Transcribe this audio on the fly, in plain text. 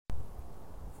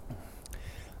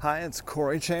Hi, it's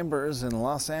Corey Chambers in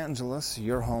Los Angeles.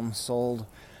 Your home sold,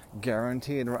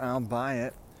 guaranteed, or I'll buy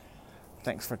it.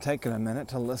 Thanks for taking a minute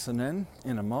to listen in.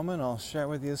 In a moment, I'll share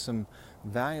with you some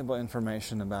valuable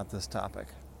information about this topic.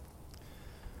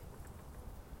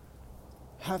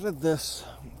 How did this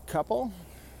couple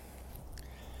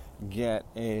get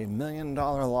a $1 million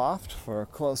loft for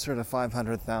closer to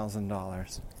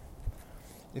 $500,000?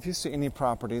 If you see any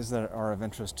properties that are of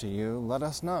interest to you, let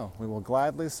us know. We will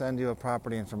gladly send you a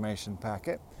property information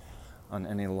packet on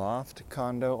any loft,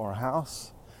 condo, or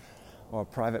house, or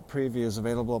private previews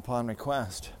available upon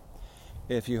request.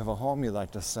 If you have a home you'd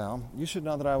like to sell, you should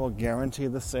know that I will guarantee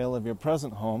the sale of your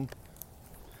present home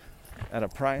at a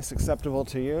price acceptable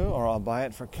to you, or I'll buy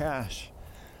it for cash.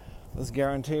 This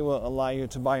guarantee will allow you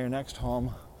to buy your next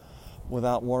home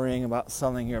without worrying about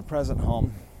selling your present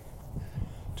home.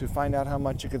 To find out how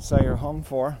much you could sell your home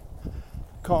for,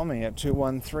 call me at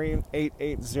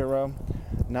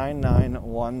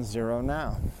 213-880-9910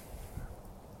 now.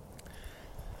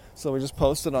 So we just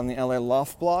posted on the LA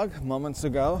Loft blog moments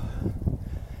ago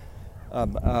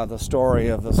the story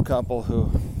of this couple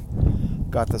who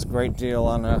got this great deal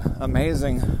on an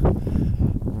amazing,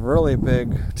 really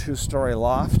big 2-story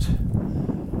loft.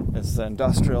 It's the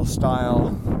industrial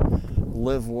style,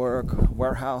 live, work,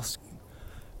 warehouse,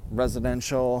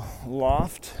 residential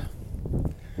loft.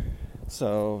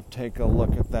 So take a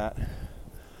look at that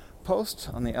post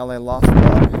on the LA Loft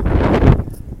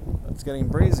blog. It's getting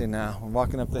breezy now. We're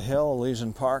walking up the hill,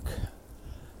 Elysian Park,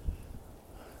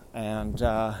 and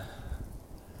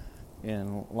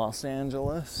in Los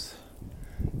Angeles,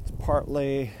 it's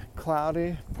partly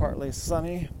cloudy, partly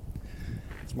sunny.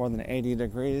 It's more than 80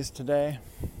 degrees today.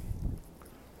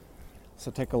 So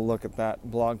take a look at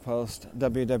that blog post,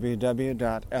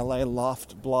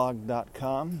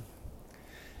 www.laloftblog.com.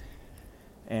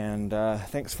 And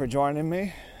thanks for joining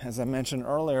me. As I mentioned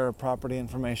earlier, a property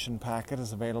information packet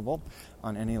is available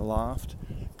on any loft,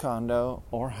 condo,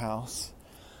 or house,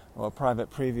 or a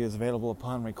private preview is available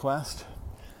upon request.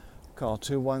 Call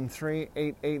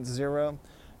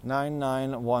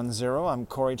 213-880-9910. I'm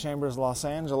Corey Chambers, Los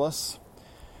Angeles.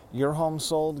 Your home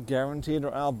sold, guaranteed,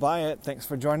 or I'll buy it. Thanks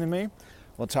for joining me.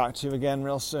 We'll talk to you again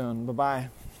real soon. Bye-bye.